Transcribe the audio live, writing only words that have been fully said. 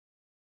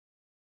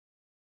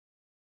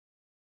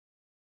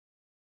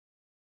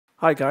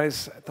Hi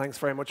guys, thanks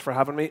very much for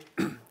having me.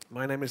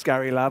 My name is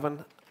Gary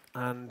Lavin,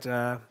 and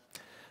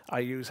I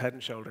use Head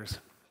and Shoulders.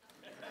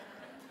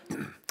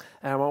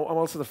 I'm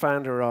also the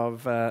founder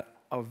of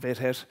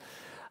VITHIT.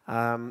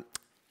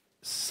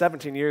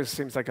 17 years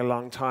seems like a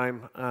long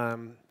time,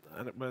 and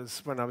it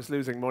was when I was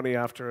losing money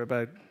after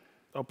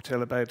up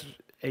till about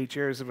 8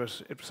 years of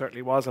it. It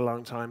certainly was a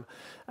long time.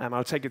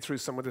 I'll take you through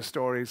some of the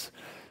stories,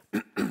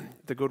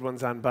 the good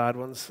ones and bad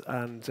ones,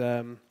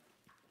 and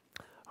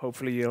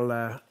hopefully you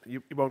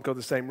won't go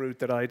the same route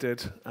that I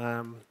did.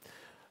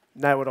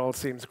 Now it all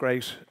seems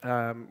great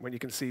when you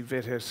can see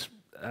VITHIT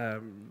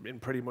in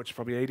pretty much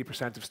probably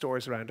 80% of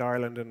stores around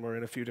Ireland, and we're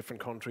in a few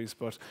different countries,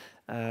 but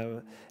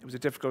it was a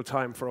difficult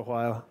time for a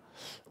while,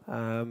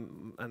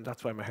 and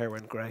that's why my hair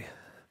went grey.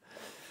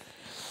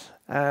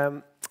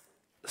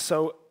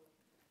 So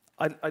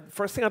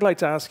first thing I'd like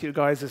to ask you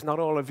guys is, not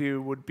all of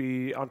you would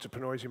be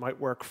entrepreneurs. You might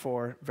work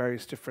for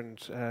various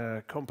different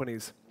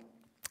companies.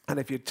 And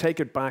if you take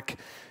it back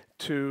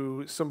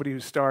to somebody who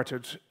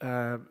started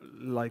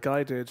like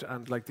I did,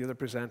 and like the other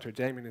presenter,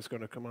 Damien, is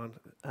going to come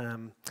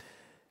on,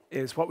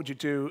 is what would you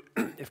do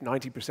if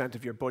 90%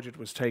 of your budget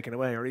was taken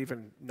away, or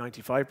even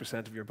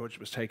 95% of your budget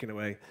was taken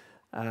away?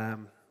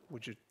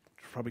 Would you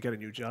probably get a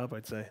new job,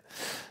 I'd say.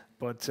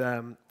 But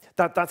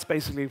that's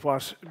basically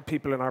what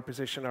people in our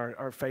position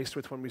are faced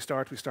with when we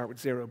start. We start with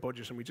zero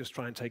budget, and we just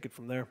try and take it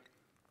from there.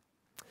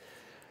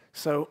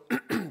 So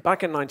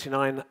back in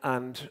 '99,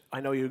 and I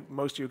know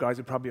most of you guys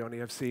would probably only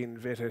have seen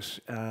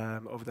VITHIT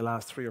over the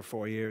last 3 or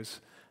 4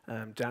 years,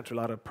 down to a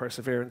lot of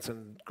perseverance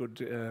and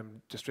good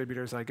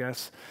distributors, I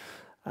guess.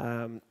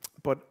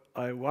 But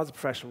I was a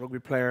professional rugby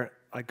player.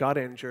 I got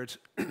injured,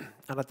 and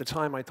at the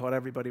time I thought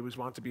everybody was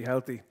wanting to be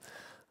healthy,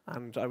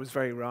 and I was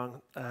very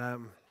wrong.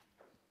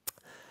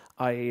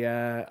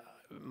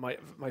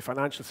 My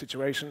financial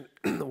situation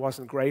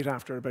wasn't great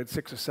after about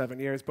 6 or 7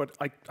 years, but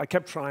I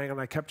kept trying, and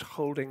I kept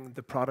holding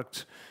the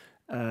product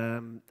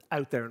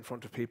out there in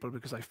front of people,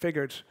 because I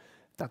figured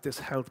that this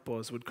health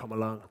buzz would come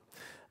along.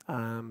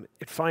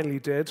 It finally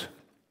did,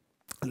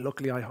 and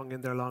luckily I hung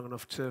in there long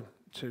enough to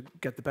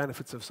get the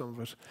benefits of some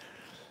of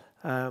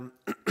it.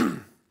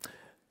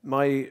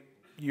 My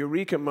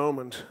eureka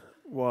moment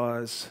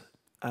was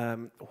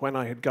when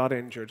I had got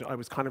injured. I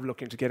was kind of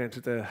looking to get into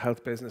the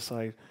health business.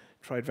 I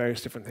tried various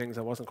different things.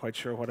 I wasn't quite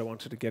sure what I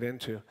wanted to get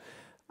into.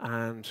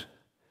 And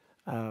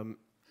let me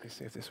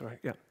see if this works.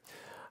 Yeah.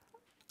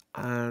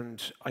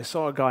 And I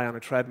saw a guy on a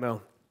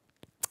treadmill,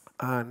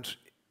 and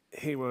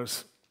he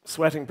was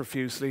sweating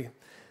profusely,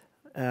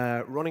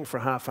 running for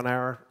half an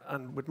hour.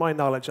 And with my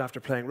knowledge after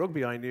playing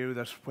rugby, I knew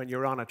that when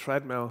you're on a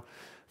treadmill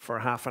for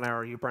half an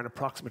hour, you burn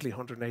approximately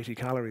 180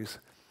 calories.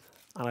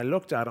 And I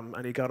looked at him,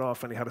 and he got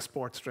off, and he had a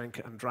sports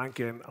drink and drank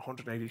in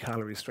 180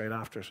 calories straight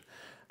after it.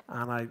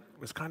 And I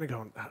was kind of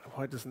going,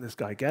 why doesn't this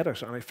guy get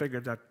it? And I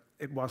figured that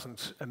it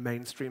wasn't a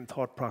mainstream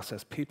thought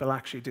process. People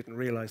actually didn't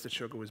realize that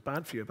sugar was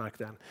bad for you back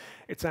then.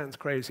 It sounds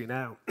crazy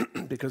now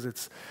because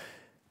it's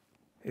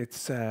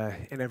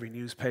in every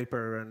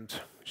newspaper, and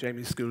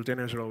Jamie's school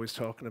dinners are always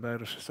talking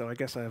about it. So I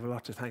guess I have a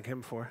lot to thank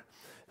him for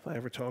if I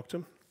ever talk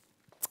to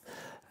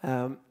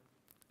him.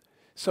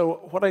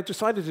 So what I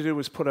decided to do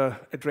was put a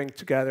drink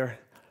together.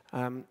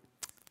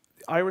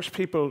 Irish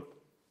people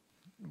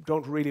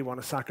don't really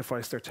want to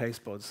sacrifice their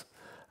taste buds.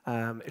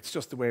 It's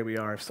just the way we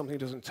are. If something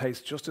doesn't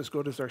taste just as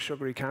good as their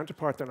sugary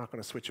counterpart, they're not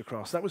going to switch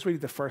across. That was really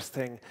the first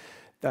thing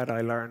that I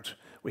learned.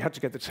 We had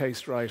to get the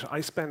taste right. I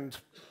spend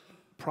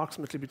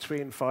approximately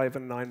between 5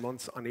 and 9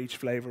 months on each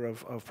flavor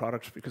of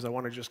product, because I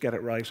want to just get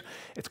it right.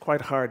 It's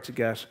quite hard to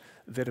get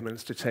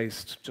vitamins to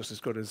taste just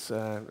as good as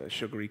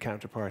sugary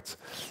counterparts.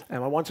 I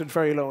wanted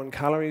very low in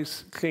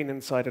calories, clean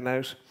inside and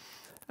out,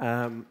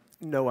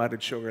 no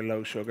added sugar,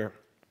 low sugar.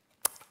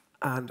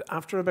 And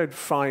after about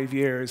 5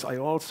 years, I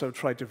also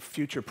tried to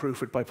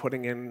future-proof it by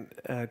putting in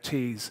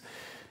teas.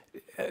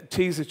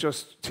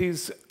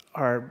 Teas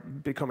are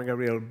becoming a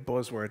real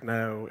buzzword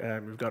now.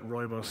 We've got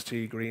rooibos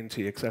tea, green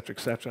tea, etc.,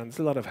 etc., and there's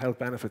a lot of health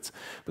benefits.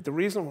 But the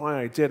reason why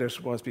I did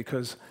it was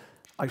because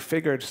I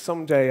figured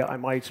someday I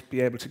might be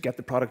able to get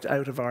the product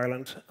out of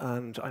Ireland,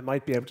 and I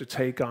might be able to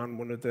take on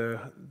one of the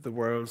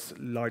world's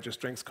largest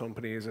drinks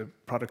companies, a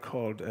product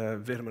called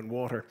Vitamin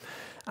Water.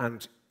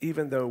 And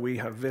even though we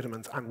have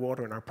vitamins and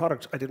water in our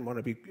product, I didn't want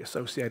to be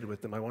associated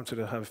with them. I wanted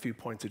to have a few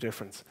points of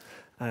difference.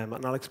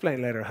 And I'll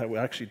explain later how we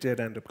actually did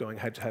end up going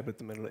head-to-head with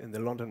them in the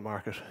London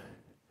market,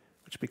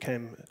 which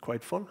became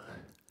quite fun.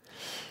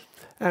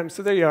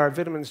 So there you are,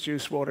 vitamins,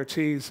 juice, water,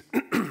 teas.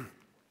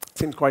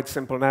 Seems quite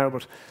simple now,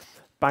 but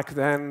back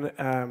then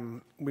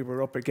we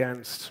were up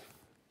against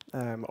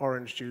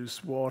orange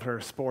juice,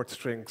 water, sports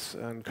drinks,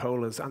 and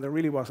colas, and there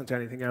really wasn't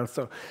anything else.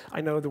 So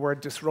I know the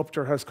word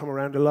disruptor has come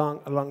around a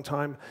long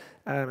time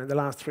in the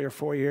last 3 or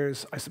 4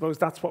 years. I suppose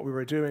that's what we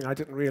were doing. I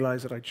didn't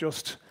realize it. I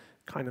just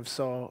kind of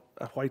saw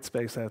a white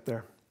space out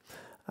there.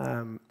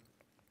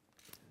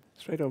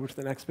 Straight over to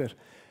the next bit.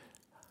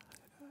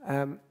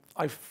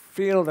 I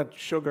feel that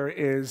sugar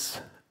is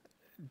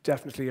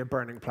definitely a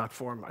burning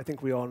platform. I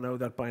think we all know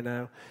that by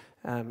now.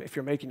 If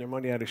you're making your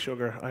money out of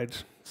sugar, I'd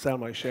sell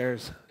my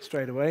shares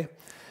straight away.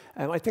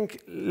 I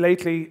think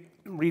lately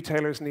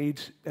retailers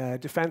need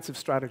defensive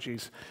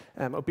strategies.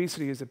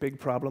 Obesity is a big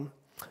problem.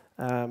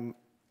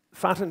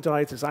 Fat in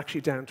diets is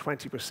actually down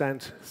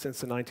 20% since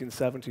the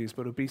 1970s,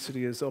 but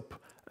obesity is up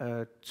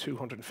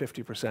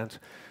 250%.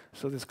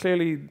 So there's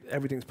clearly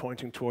everything's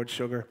pointing towards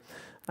sugar.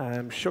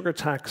 Sugar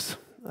tax,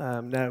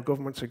 now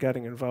governments are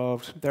getting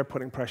involved. They're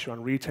putting pressure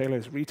on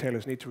retailers.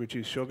 Retailers need to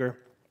reduce sugar.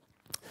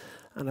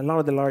 And a lot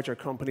of the larger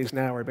companies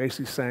now are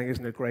basically saying,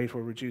 isn't it great,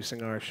 we're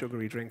reducing our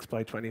sugary drinks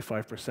by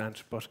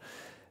 25%. But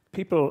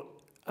people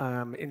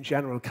in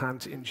general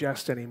can't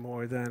ingest any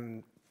more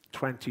than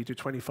 20 to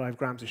 25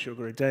 grams of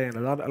sugar a day, and a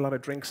lot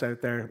of drinks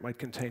out there might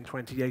contain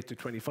 28 to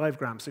 25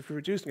 grams. So if you're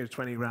reducing it to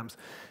 20 grams,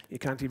 you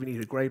can't even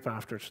eat a grape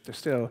after it. They're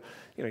still,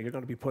 you're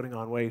going to be putting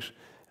on weight.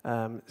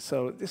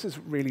 So this is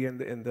really in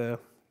the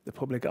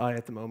public eye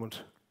at the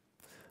moment.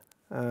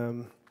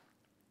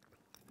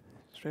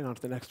 Straight on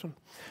to the next one.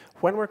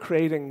 When we're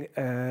creating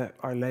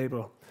our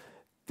label,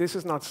 this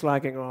is not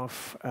slagging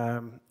off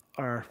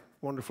our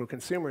wonderful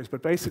consumers,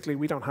 but basically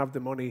we don't have the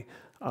money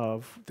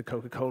of the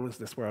Coca-Colas of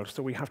this world,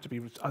 so we have to be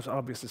as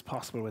obvious as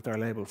possible with our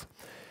labels.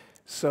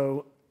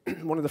 So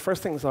one of the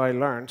first things I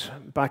learned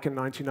back in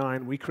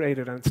 '99, we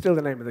created, and it's still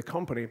the name of the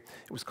company,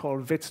 it was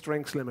called VITHIT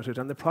Drinks Limited,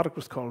 and the product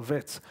was called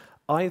VITS.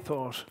 I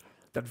thought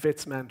that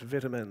VITS meant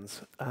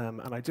vitamins,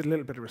 and I did a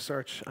little bit of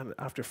research, and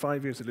after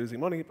 5 years of losing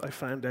money, I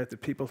found out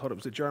that people thought it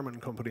was a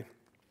German company.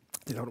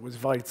 They thought it was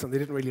VITS, and they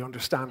didn't really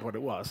understand what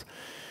it was.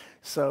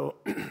 So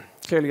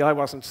clearly I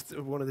wasn't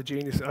one of the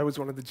geniuses, I was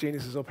one of the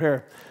geniuses up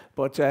here.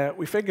 But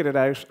we figured it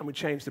out and we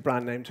changed the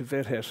brand name to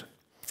VITHIT.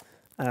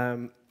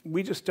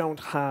 We just don't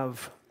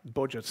have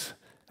budgets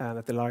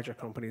that the larger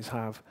companies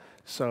have.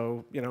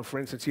 So, for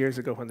instance, years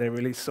ago when they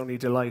released Sunny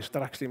Delight,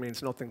 that actually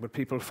means nothing, but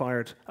people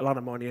fired a lot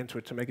of money into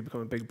it to make it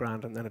become a big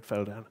brand, and then it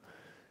fell down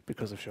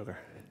because of sugar.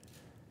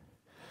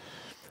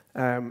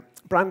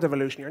 Brand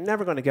evolution, you're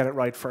never going to get it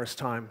right first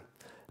time.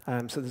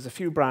 So there's a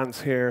few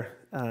brands here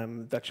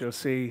that you'll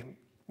see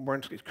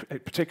weren't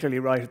particularly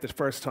right at the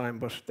first time,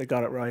 but they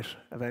got it right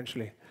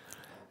eventually.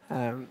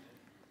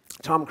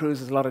 Tom Cruise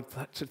has a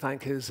lot to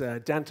thank his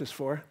dentist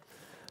for.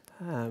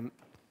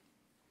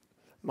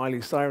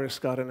 Miley Cyrus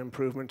got an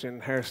improvement in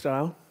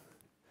hairstyle.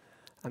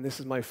 And this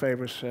is my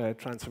favorite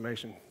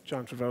transformation.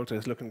 John Travolta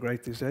is looking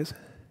great these days.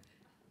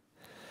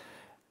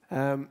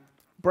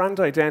 Brand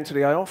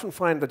identity. I often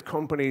find that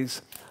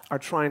companies are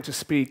trying to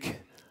speak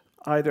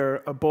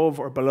either above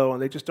or below,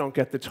 and they just don't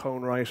get the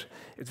tone right.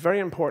 It's very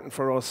important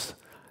for us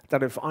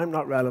that if I'm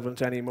not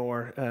relevant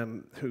anymore,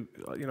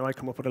 I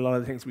come up with a lot of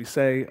the things we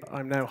say,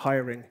 I'm now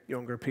hiring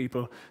younger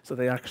people so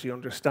they actually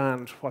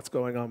understand what's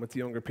going on with the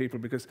younger people,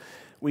 because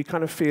we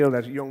kind of feel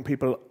that young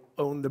people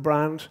own the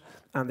brand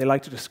and they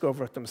like to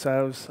discover it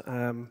themselves.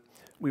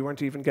 We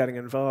weren't even getting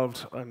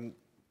involved, I'm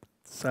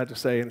sad to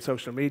say, in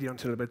social media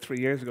until about 3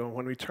 years ago.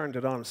 When we turned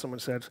it on, someone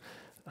said,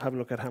 have a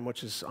look at how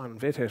much is on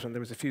VITHIT, and there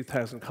was a few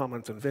thousand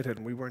comments on VITHIT,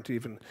 and we weren't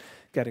even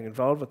getting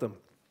involved with them.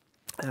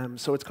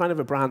 So it's kind of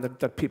a brand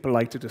that people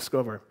like to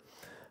discover.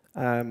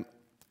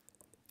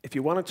 If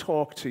you want to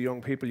talk to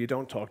young people, you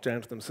don't talk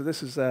down to them. So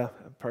this is a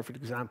perfect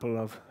example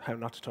of how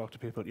not to talk to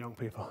people, young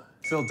people.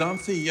 Phil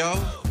Dunphy, yo.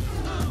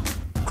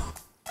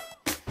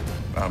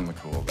 I'm the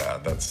cool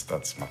dad.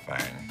 That's my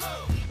thing.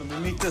 Let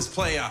me meet this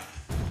player.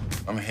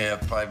 I'm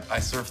hip. I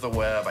surf the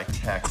web. I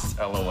text.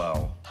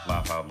 LOL.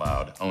 Laugh out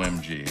loud.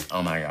 OMG.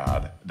 Oh my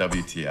God.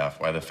 WTF.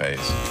 Why the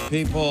face?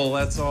 People,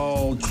 let's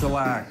all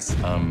chillax.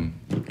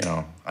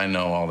 I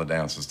know all the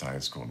dances to High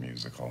School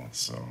Musical,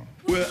 so.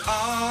 We're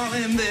all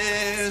in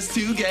this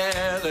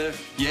together.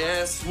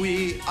 Yes,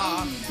 we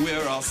are.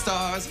 We're all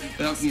stars.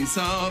 That means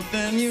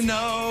something, you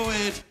know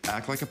it.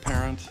 Act like a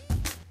parent.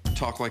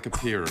 Talk like a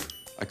peer.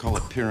 I call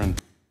it peerin'.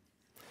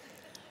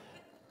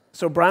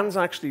 So brands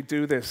actually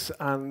do this,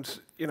 and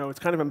it's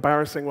kind of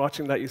embarrassing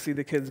watching that. You see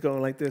the kids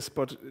going like this,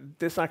 but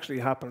this actually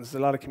happens. There's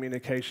a lot of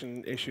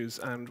communication issues,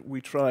 and we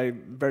try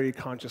very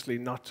consciously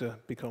not to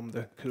become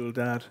the cool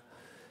dad.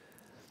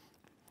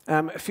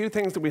 A few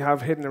things that we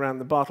have hidden around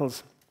the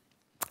bottles,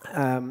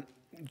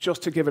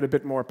 just to give it a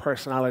bit more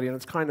personality, and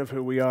it's kind of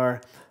who we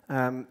are.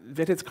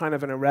 VITHIT's kind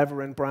of an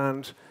irreverent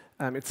brand.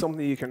 It's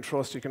something you can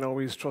trust. You can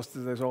always trust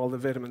that there's all the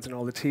vitamins and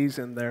all the T's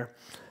in there.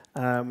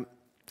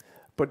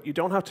 But you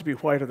don't have to be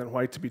whiter than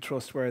white to be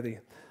trustworthy.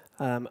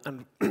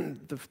 And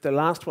the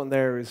last one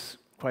there is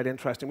quite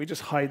interesting. We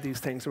just hide these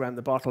things around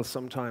the bottles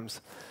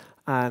sometimes.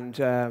 And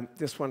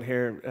this one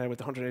here, with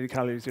 180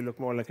 calories, you look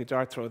more like a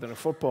dart thrower than a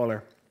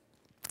footballer.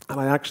 And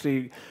I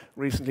actually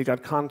recently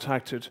got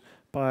contacted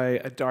by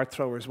a dart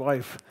thrower's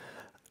wife.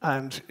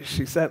 And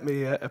she sent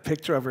me a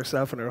picture of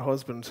herself and her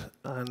husband,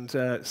 and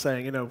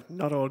saying,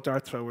 not all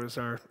dart throwers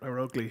are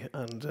ugly.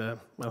 And,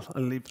 well,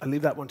 I'll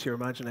leave that one to your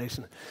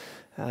imagination.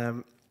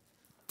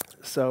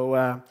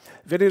 So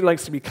VITHIT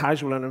likes to be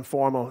casual and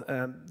informal.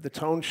 The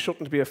tone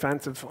shouldn't be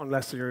offensive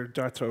unless you're a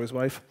dart thrower's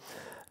wife.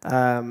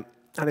 And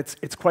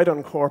it's quite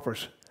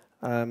uncorporate.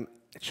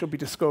 It should be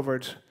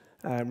discovered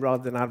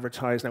rather than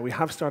advertise. Now, we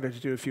have started to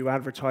do a few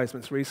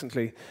advertisements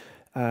recently,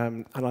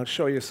 and I'll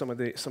show you some of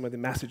the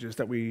messages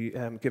that we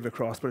give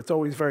across, but it's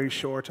always very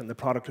short, and the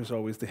product is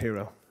always the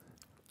hero.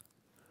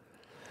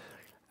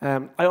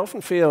 I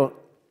often feel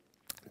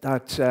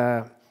that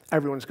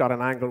everyone's got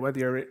an angle, whether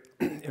you're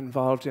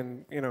involved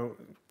in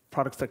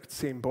products that could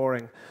seem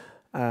boring.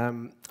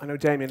 I know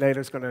Damien later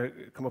is going to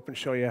come up and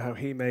show you how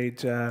he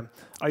made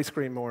ice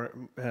cream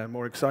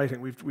more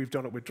exciting. We've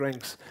done it with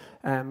drinks.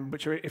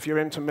 But if you're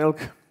into milk,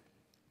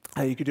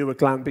 you could do what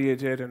Glanbia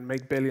did and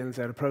make billions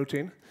out of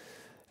protein.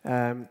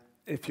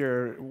 If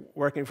you're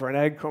working for an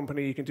egg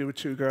company, you can do what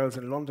two girls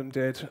in London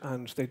did,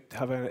 and they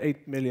have an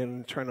 8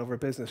 million turnover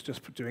business just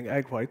for doing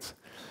egg whites.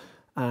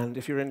 And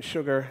if you're in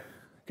sugar,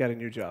 get a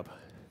new job.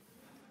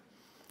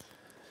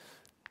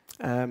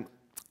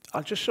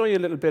 I'll just show you a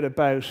little bit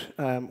about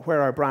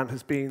where our brand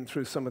has been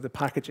through some of the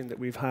packaging that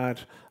we've had.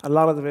 A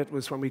lot of it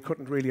was when we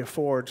couldn't really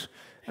afford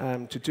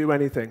to do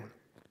anything.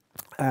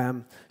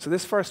 So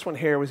this first one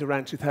here was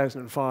around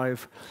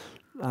 2005.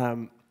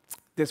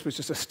 This was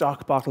just a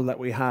stock bottle that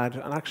we had,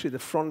 and actually the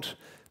front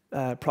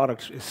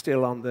product is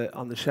still on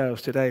the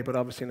shelves today, but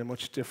obviously in a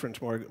much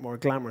different, more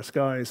glamorous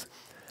guise.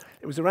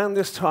 It was around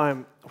this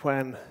time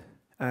when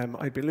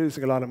I'd been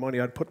losing a lot of money.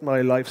 I'd put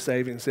my life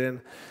savings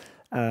in.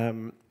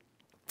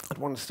 At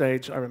one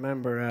stage, I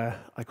remember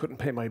I couldn't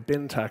pay my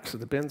bin tax, so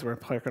the bins were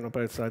parking up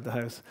outside the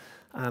house.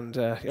 And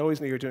you always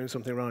knew you're doing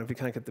something wrong if you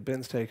can't get the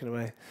bins taken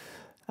away.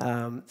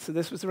 So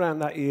this was around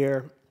that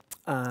year.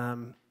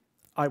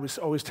 I was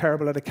always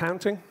terrible at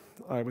accounting.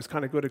 I was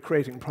kind of good at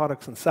creating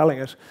products and selling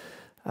it.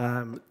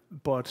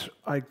 But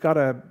I got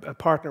a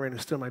partner in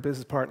who's still my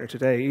business partner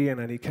today, Ian,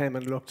 and he came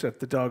and looked at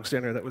the dog's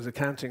dinner that was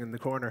accounting in the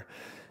corner.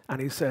 And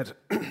he said,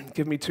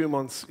 give me 2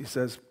 months, he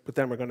says, but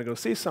then we're going to go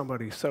see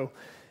somebody. So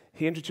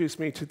he introduced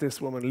me to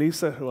this woman,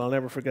 Lisa, who I'll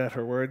never forget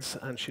her words,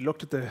 and she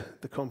looked at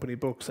the company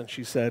books and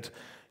she said,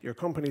 your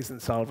company's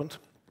insolvent.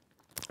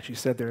 She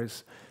said,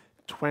 there's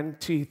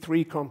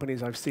 23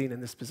 companies I've seen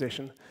in this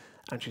position,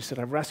 and she said,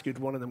 I've rescued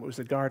one of them. It was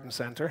a garden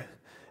centre,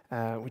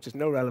 which is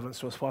no relevance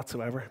to us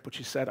whatsoever, but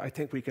she said, I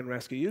think we can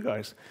rescue you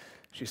guys.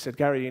 She said,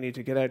 Gary, you need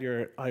to get out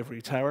your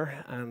ivory tower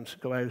and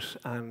go out,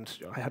 and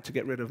I had to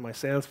get rid of my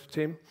sales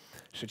team.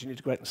 She said, you need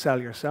to go out and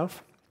sell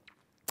yourself.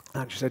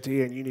 And she said to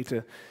Ian, you need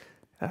to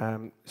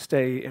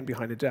stay in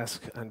behind a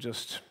desk and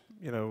just,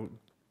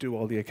 do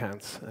all the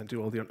accounts and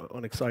do all the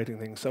unexciting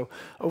things. So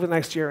over the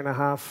next year and a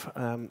half,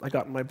 I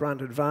got in my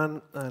branded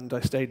van and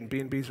I stayed in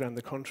B&Bs around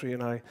the country,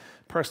 and I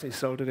personally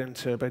sold it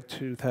into about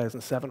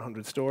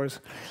 2,700 stores.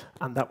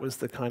 And that was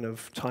the kind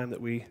of time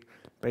that we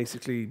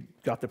basically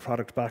got the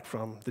product back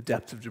from the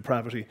depths of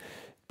depravity.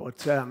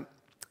 But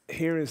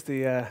here is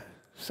the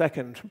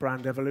second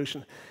brand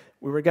evolution.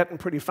 We were getting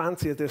pretty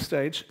fancy at this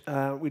stage.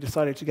 We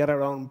decided to get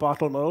our own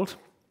bottle mold.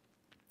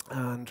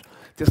 And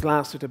this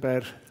lasted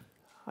about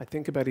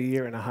a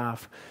year and a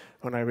half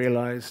when I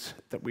realized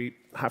that we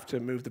have to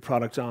move the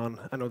product on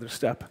another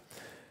step.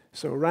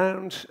 So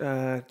around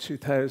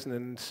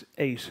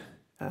 2008,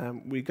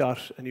 we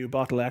got a new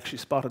bottle. I actually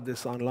spotted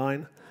this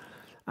online.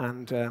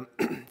 And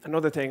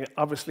another thing,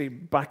 obviously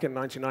back in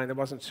 '99, there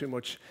wasn't too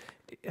much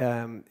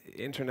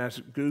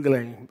internet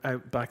Googling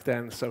out back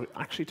then. So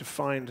actually to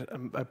find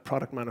a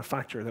product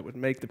manufacturer that would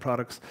make the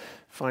products,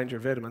 find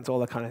your vitamins, all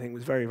that kind of thing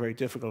was very, very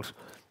difficult.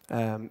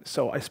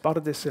 So I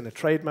spotted this in a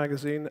trade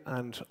magazine,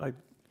 and I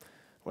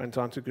went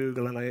on to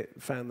Google, and I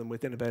found them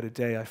within about a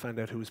day. I found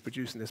out who was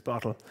producing this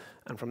bottle.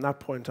 And from that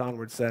point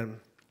onwards,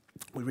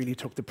 we really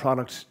took the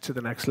product to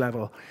the next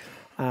level.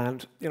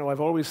 And,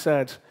 I've always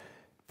said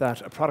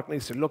that a product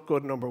needs to look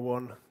good, number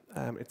one.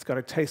 It's got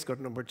to taste good,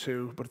 number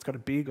two, but it's got to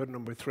be good,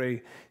 number three.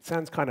 It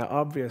sounds kind of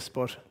obvious,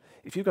 but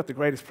if you've got the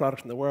greatest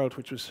product in the world,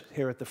 which was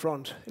here at the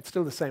front, it's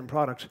still the same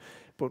product,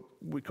 but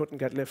we couldn't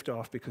get lift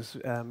off because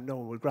no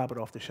one would grab it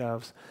off the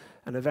shelves.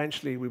 And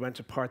eventually we went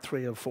to part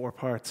 3 of 4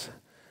 parts,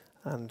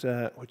 and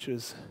which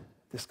was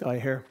this guy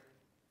here.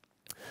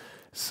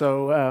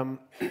 So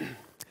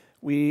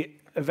we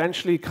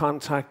eventually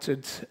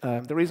contacted,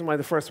 the reason why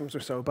the first ones were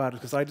so bad is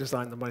because I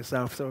designed them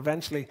myself. So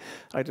eventually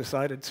I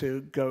decided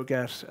to go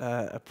get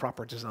a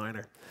proper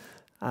designer.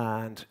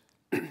 And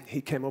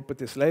he came up with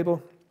this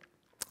label.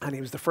 And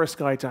he was the first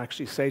guy to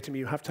actually say to me,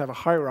 you have to have a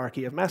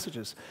hierarchy of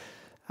messages.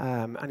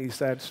 And he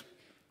said,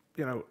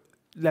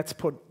 let's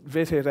put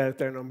VITHIT out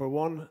there, number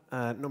one.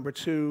 Number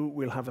two,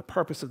 we'll have the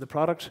purpose of the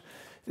product.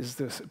 This is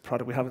this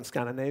product we have in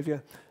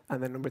Scandinavia.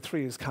 And then number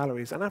 3 is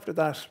calories. And after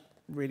that,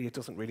 really, it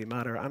doesn't really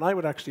matter. And I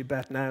would actually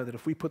bet now that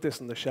if we put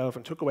this on the shelf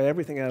and took away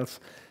everything else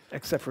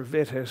except for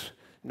VITHIT,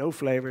 no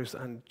flavors,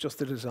 and just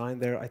the design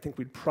there, I think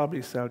we'd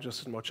probably sell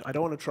just as much. I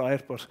don't want to try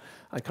it, but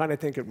I kind of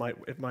think it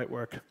might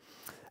work.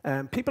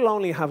 People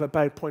only have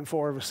about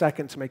 0.4 of a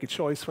second to make a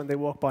choice when they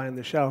walk by on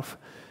the shelf.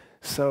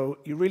 So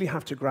you really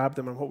have to grab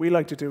them. And what we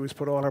like to do is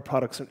put all our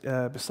products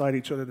beside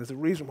each other. There's a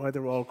reason why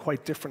they're all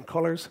quite different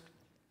colors.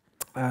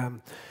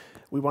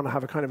 We want to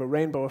have a kind of a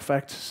rainbow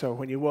effect. So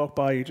when you walk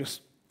by, you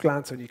just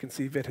glance and you can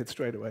see VITHIT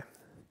straight away.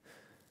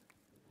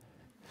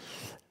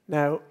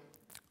 Now,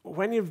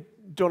 when you've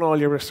done all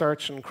your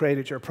research and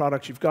created your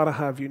product, you've got to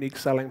have unique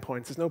selling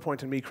points. There's no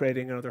point in me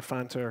creating another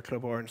Fanta or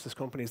Club Orange. There's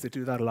companies that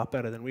do that a lot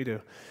better than we do.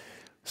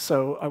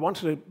 So I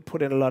wanted to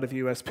put in a lot of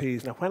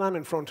USPs. Now, when I'm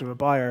in front of a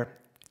buyer,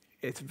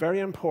 it's very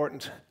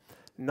important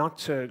not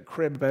to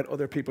crib about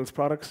other people's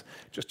products,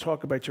 just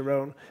talk about your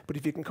own. But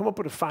if you can come up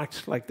with a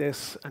fact like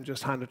this and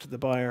just hand it to the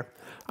buyer,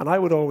 and I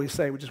would always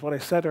say, which is what I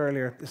said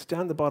earlier, it's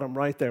down the bottom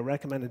right there,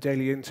 recommended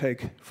daily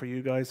intake for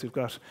you guys who've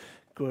got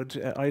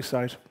good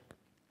eyesight.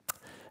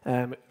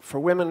 For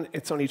women,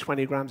 it's only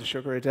 20 grams of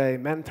sugar a day,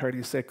 men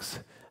 36,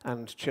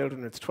 and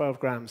children it's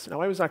 12 grams.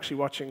 Now, I was actually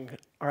watching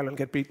Ireland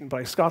get beaten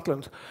by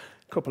Scotland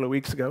a couple of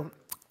weeks ago,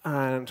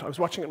 and I was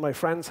watching at my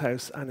friend's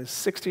house, and his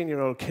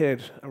 16-year-old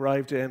kid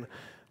arrived in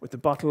with a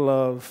bottle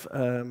of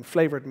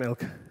flavoured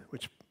milk,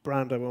 which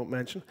brand I won't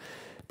mention.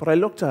 But I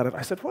looked at it,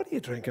 I said, "What are you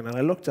drinking?" And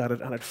I looked at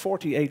it, and it had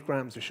 48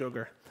 grams of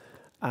sugar.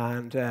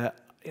 And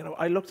you know,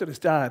 I looked at his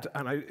dad,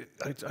 and I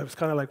was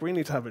kind of like, we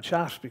need to have a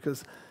chat,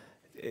 because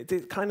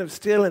it kind of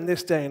still in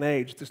this day and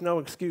age, there's no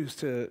excuse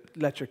to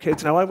let your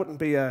kids. Now, I wouldn't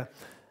be a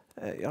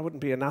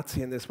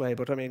Nazi in this way,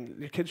 but I mean,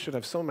 your kids should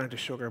have some amount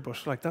of sugar,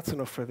 but like that's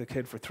enough for the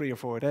kid for 3 or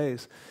 4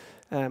 days.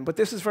 But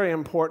this is very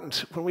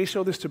important. When we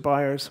show this to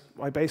buyers,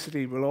 I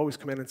basically will always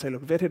come in and say,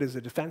 look, VITHIT is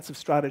a defensive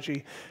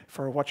strategy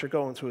for what you're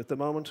going through at the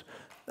moment.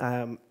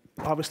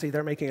 Obviously,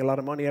 they're making a lot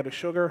of money out of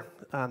sugar,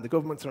 and the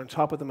governments are on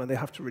top of them, and they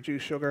have to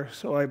reduce sugar.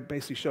 So I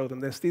basically show them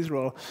this. These are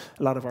all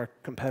a lot of our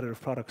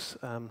competitive products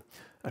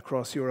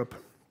across Europe.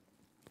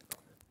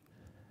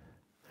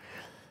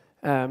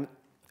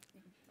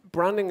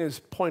 Branding is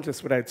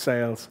pointless without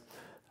sales.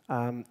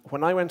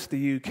 When I went to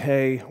the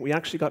UK, we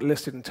actually got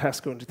listed in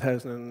Tesco in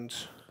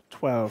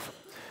 2012.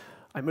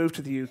 I moved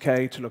to the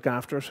UK to look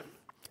after it,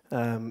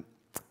 and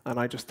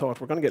I just thought,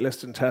 we're going to get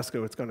listed in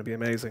Tesco, it's going to be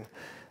amazing.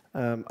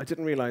 I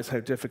didn't realize how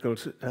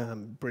difficult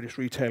British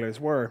retailers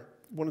were.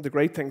 One of the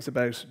great things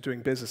about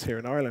doing business here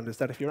in Ireland is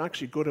that if you're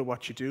actually good at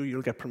what you do,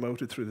 you'll get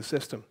promoted through the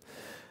system.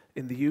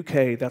 In the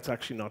UK, that's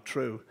actually not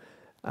true.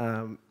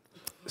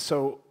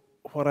 So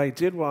what I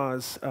did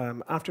was,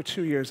 after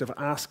 2 years of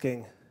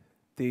asking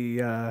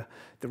the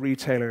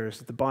retailers,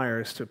 the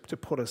buyers, to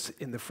put us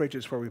in the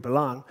fridges where we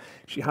belong,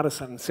 she had us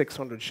on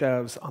 600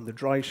 shelves on the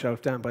dry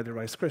shelf down by the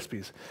Rice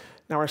Krispies.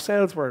 Now, our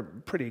sales were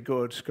pretty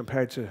good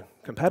compared to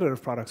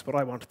competitive products, but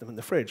I wanted them in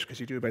the fridge because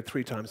you do about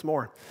 3 times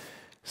more.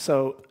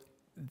 So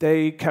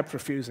they kept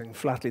refusing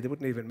flatly. They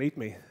wouldn't even meet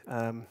me.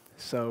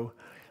 So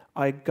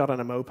I got on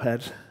a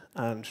moped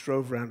and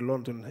drove around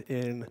London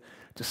in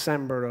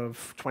December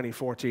of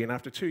 2014.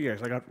 After 2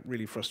 years, I got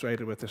really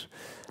frustrated with it.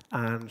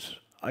 And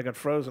I got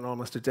frozen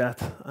almost to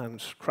death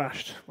and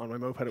crashed on my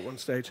moped at one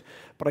stage.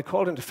 But I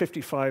called into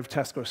 55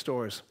 Tesco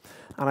stores.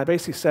 And I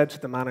basically said to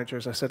the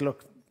managers, I said,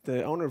 look,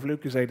 the owner of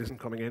Lucozade isn't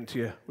coming into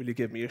you. Will you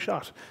give me a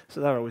shot?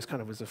 So that always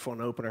kind of was a fun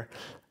opener.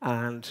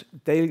 And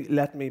they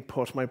let me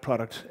put my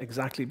product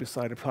exactly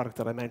beside a product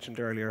that I mentioned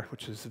earlier,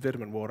 which is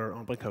vitamin water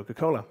owned by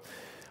Coca-Cola.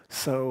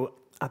 So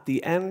at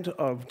the end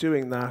of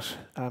doing that,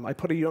 I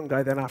put a young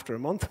guy then after a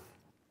month.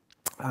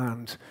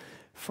 And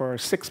for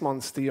 6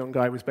 months, the young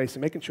guy was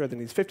basically making sure that in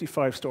these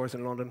 55 stores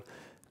in London,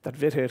 that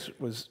VITHIT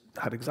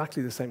had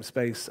exactly the same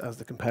space as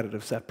the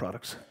competitive set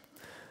products.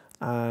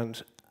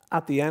 And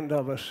at the end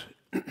of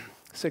it,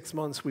 6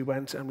 months, we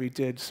went and we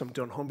did some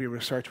Dunnhumby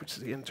research, which is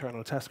the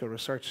internal Tesco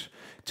research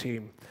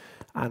team.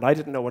 And I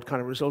didn't know what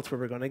kind of results we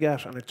were going to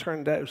get. And it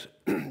turned out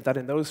that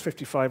in those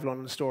 55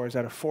 London stores,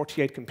 out of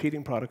 48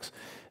 competing products,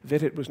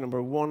 VITHIT was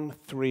number 1,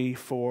 3,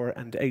 4,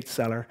 and 8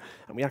 seller.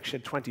 And we actually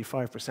had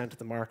 25% of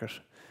the market.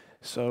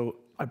 So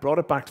I brought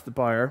it back to the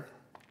buyer.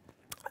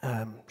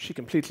 She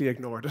completely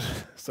ignored it.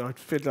 So it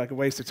felt like a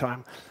waste of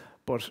time.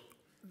 But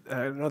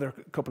another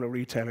couple of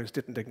retailers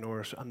didn't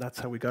ignore it. And that's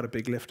how we got a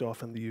big lift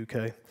off in the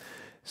UK.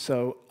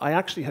 So I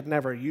actually had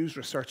never used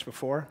research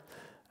before.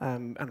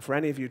 And for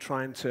any of you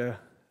trying to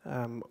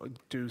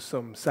do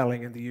some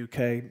selling in the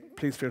UK,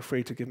 please feel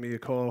free to give me a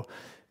call,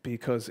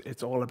 because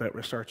it's all about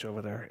research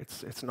over there.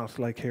 It's not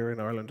like here in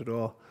Ireland at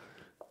all.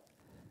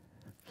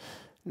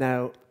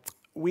 Now,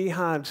 we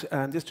had,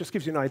 and this just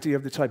gives you an idea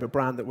of the type of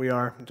brand that we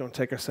are. Don't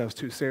take ourselves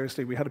too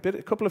seriously. We had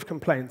a couple of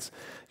complaints.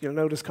 You'll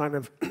notice kind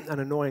of an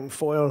annoying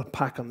foil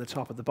pack on the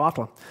top of the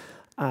bottle.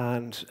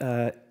 And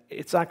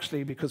it's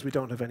actually because we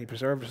don't have any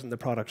preservatives in the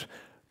product.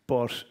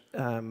 But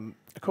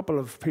a couple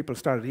of people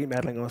started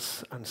emailing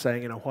us and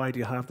saying, you know, why do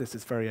you have this?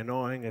 It's very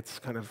annoying. It's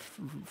kind of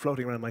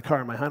floating around my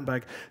car in my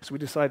handbag. So we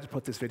decided to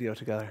put this video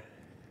together.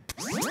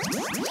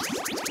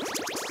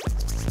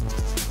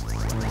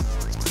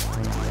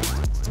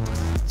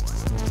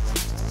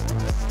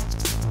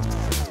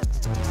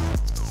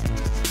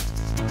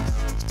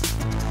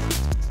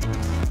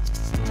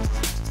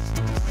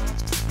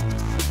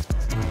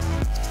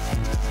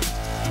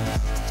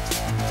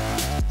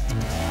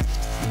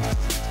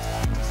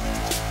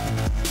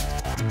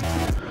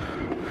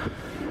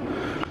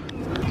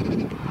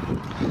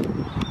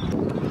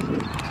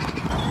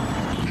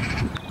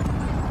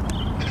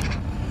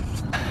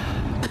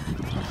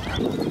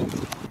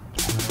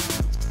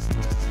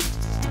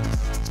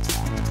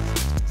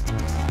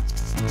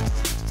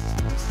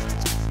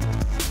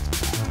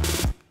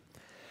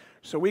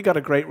 we got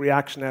a great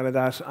reaction out of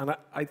that, and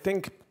I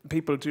think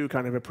people do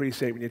kind of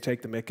appreciate when you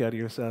take the mick out of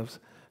yourselves,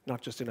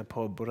 not just in a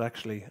pub, but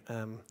actually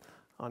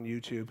on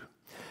YouTube.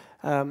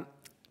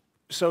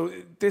 So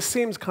this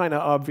seems kind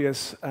of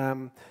obvious,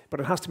 but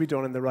it has to be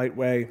done in the right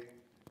way.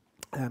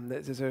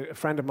 There's a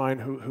friend of mine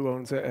who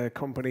owns a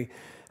company,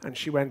 and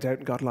she went out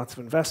and got lots of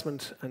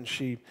investment, and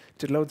she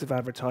did loads of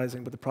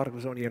advertising, but the product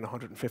was only in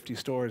 150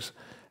 stores.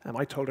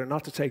 I told her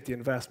not to take the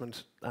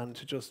investment and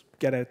to just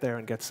get out there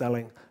and get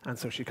selling, and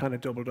so she kind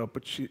of doubled up,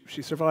 but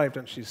she survived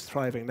and she's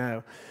thriving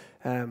now.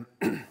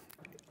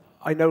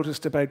 I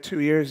noticed about 2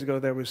 years ago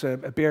there was a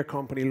beer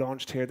company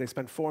launched here. They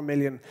spent 4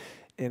 million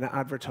in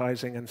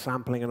advertising and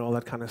sampling and all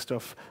that kind of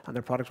stuff, and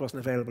their product wasn't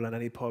available in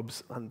any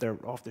pubs, and they're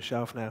off the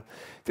shelf now.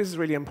 This is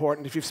really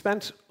important. If you've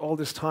spent all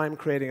this time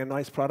creating a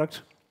nice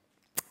product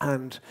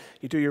and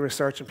you do your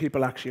research and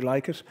people actually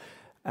like it,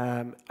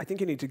 I think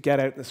you need to get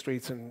out in the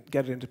streets and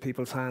get it into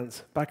people's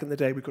hands. Back in the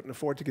day, we couldn't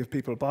afford to give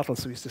people bottles,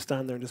 so we used to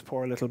stand there and just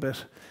pour a little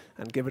bit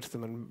and give it to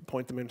them and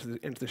point them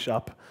into the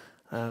shop.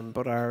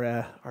 But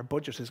our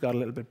budget has got a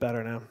little bit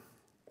better now.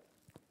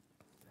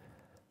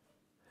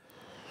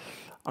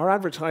 Our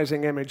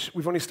advertising image,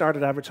 we've only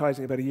started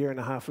advertising about 1.5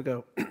 years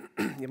ago.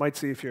 You might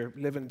see if you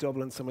live in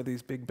Dublin, some of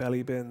these big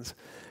belly bins.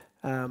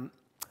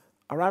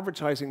 Our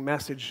advertising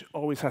message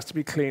always has to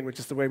be clean, which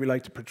is the way we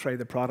like to portray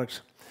the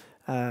product.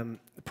 The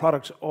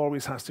product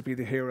always has to be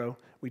the hero.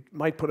 We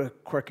might put a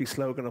quirky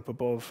slogan up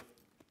above.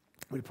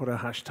 We put a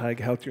hashtag,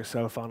 Health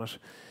Yourself, on it.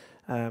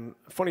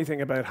 Funny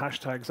thing about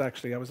hashtags,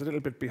 actually, I was a little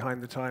bit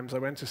behind the times. I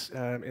went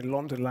to, in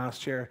London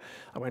last year,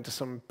 I went to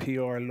some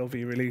PR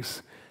lovey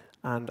release,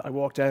 and I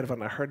walked out of it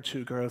and I heard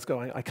 2 girls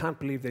going, I can't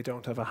believe they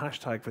don't have a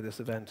hashtag for this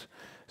event.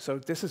 So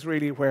this is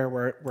really where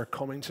we're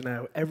coming to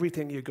now.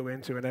 Everything you go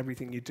into and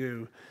everything you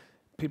do,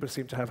 people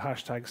seem to have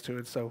hashtags to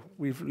it. So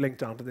we've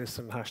linked onto this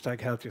and hashtag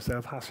Health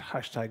Yourself,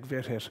 hashtag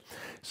VITHIT.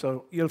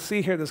 So you'll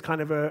see here there's kind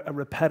of a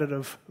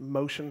repetitive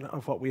motion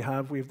of what we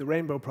have. We have the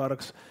rainbow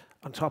products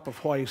on top of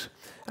white.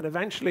 And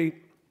eventually,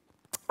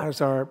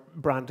 as our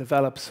brand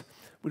develops,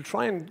 we'll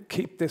try and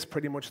keep this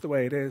pretty much the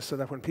way it is so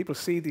that when people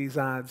see these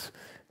ads,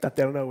 that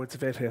they'll know it's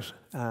VITHIT,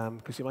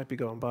 because you might be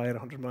going by at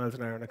 100 miles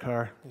an hour in a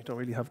car. You don't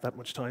really have that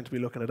much time to be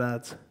looking at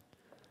ads.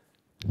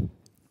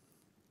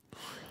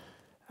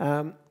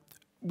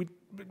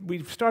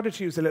 We've started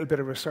to use a little bit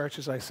of research,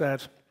 as I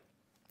said.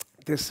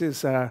 This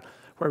is where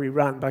we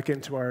ran back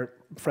into our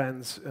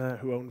friends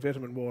who own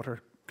Vitamin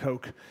Water,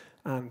 Coke,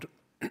 and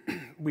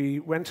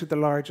we went to the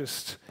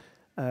largest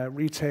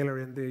retailer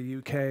in the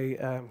UK,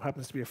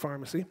 happens to be a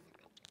pharmacy.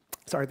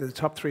 Sorry, the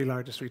top 3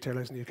 largest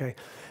retailers in the UK.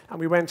 And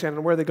we went in,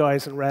 and we're the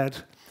guys in red.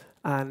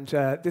 And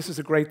this is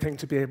a great thing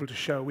to be able to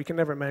show. We can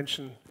never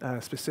mention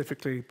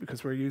specifically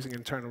because we're using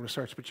internal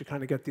research, but you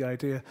kind of get the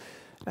idea.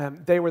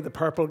 They were the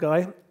purple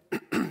guy,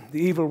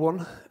 the evil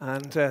one,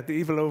 and the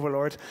evil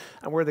overlord.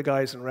 And we're the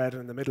guys in red,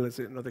 and in the middle is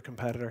another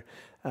competitor.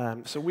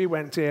 So we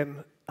went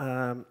in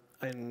a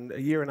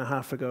 1.5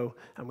 years ago,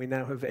 and we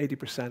now have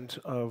 80%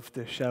 of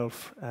the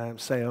shelf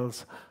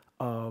sales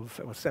of,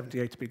 well,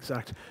 78 to be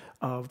exact,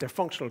 of their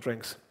functional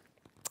drinks.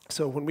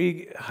 So when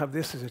we have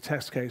this as a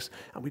test case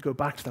and we go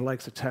back to the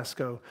likes of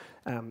Tesco,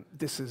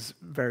 this is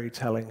very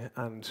telling.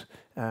 And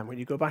when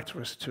you go back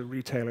to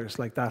retailers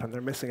like that and they're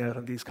missing out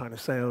on these kind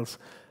of sales,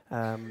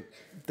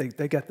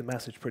 they get the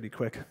message pretty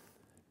quick.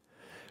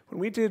 When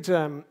we did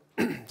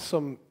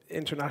some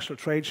international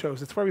trade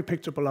shows, it's where we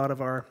picked up a lot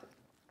of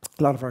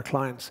our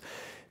clients,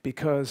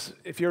 because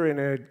if you're in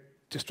a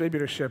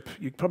distributorship,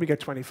 you probably get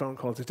 20 phone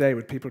calls a day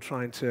with people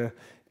trying to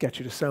get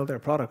you to sell their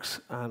products,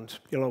 and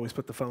you'll always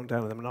put the phone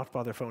down with them and not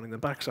bother phoning them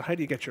back. So how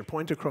do you get your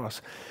point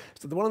across?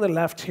 So the one on the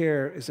left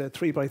here is a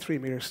 3x3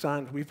 meter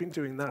stand. We've been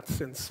doing that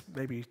since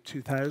maybe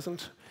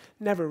 2000,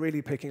 never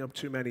really picking up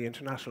too many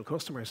international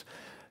customers.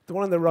 The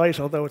one on the right,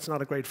 although it's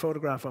not a great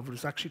photograph of it,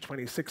 is actually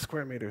 26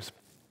 square meters.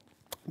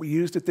 We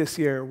used it this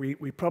year. We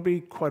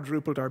probably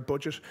quadrupled our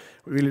budget.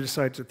 We really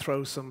decided to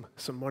throw some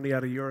money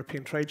at a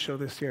European trade show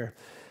this year,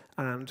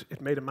 and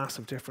it made a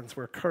massive difference.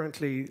 We're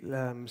currently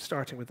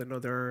starting with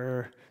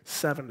another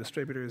 7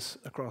 distributors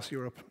across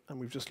Europe, and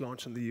we've just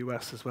launched in the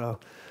US as well.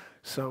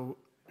 So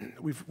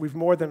we've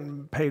more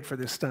than paid for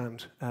this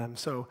stand.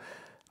 So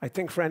I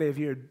think for any of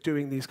you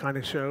doing these kind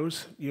of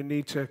shows, you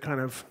need to kind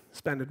of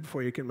spend it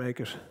before you can make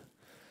it.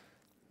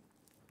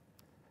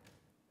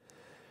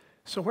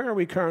 So where are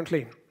we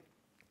currently?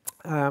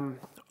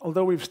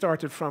 Although we've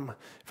started from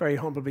very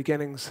humble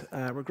beginnings,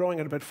 we're growing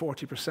at about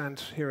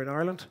 40% here in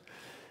Ireland.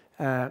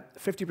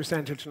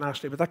 50%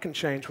 internationally, but that can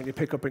change when you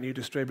pick up a new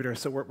distributor.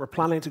 So we're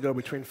planning to go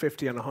between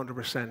 50 and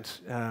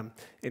 100%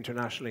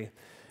 internationally.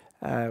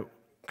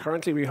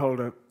 Currently, we hold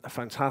a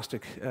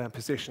fantastic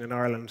position in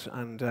Ireland,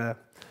 and I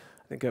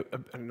think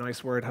a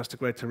nice word has to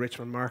go out to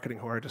Richmond Marketing,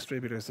 who are our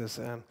distributors. There's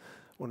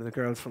one of the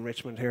girls from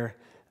Richmond here.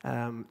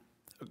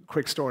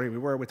 Quick story, we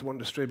were with one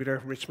distributor.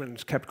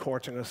 Richmond kept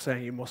courting us,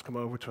 saying, you must come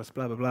over to us,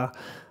 blah, blah, blah.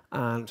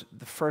 And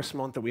the first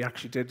month that we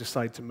actually did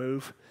decide to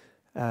move,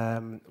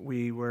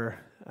 we were,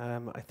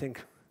 I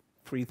think,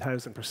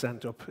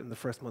 3,000% up in the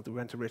first month we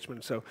went to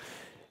Richmond. So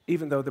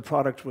even though the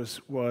product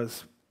was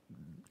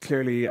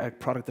clearly a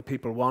product that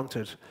people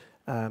wanted,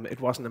 it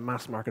wasn't a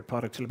mass market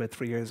product till about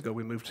 3 years ago.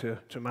 We moved to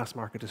a mass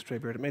market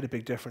distributor. It made a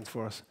big difference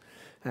for us.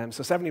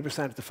 So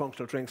 70% of the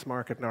functional drinks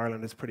market in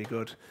Ireland is pretty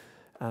good.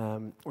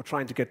 We're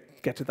trying to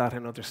get to that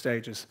in other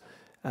stages.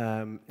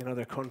 In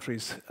other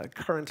countries,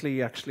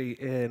 currently actually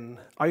in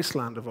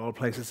Iceland of all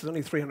places, there's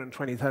only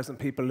 320,000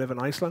 people live in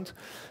Iceland,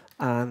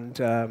 and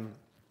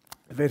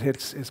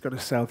VITHIT is going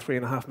to sell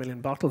 3.5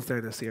 million bottles there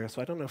this year,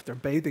 so I don't know if they're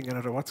bathing in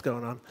it or what's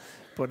going on,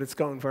 but it's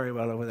going very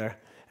well over there.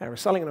 We're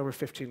selling in over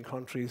 15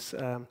 countries.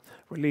 We're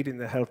leading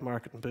the health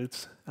market in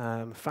Boots,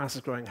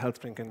 fastest growing health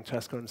drink in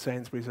Tesco and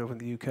Sainsbury's over in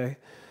the UK,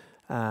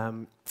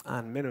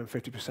 and minimum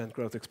 50%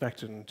 growth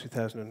expected in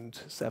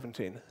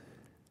 2017.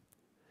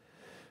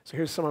 So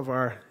here's some of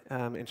our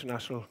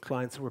international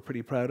clients that we're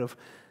pretty proud of.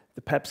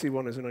 The Pepsi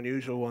one is an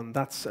unusual one.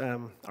 That's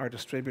our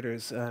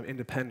distributors,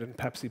 independent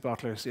Pepsi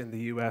bottlers in the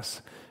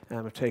US,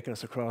 have taken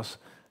us across.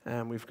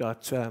 We've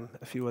got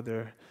a few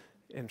other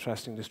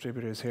interesting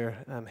distributors here.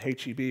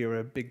 H-E-B are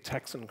a big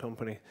Texan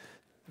company,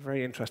 a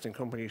very interesting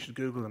company. You should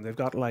Google them. They've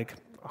got like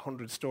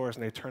 100 stores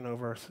and they turn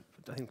over,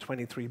 I think,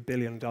 $23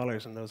 billion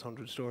in those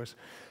 100 stores.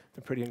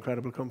 They're a pretty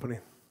incredible company.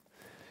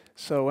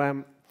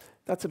 So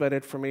that's about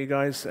it for me,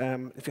 guys.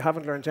 If you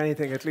haven't learned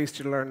anything, at least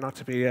you'll learn not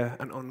to be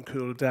an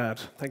uncool dad.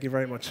 Thank you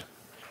very much.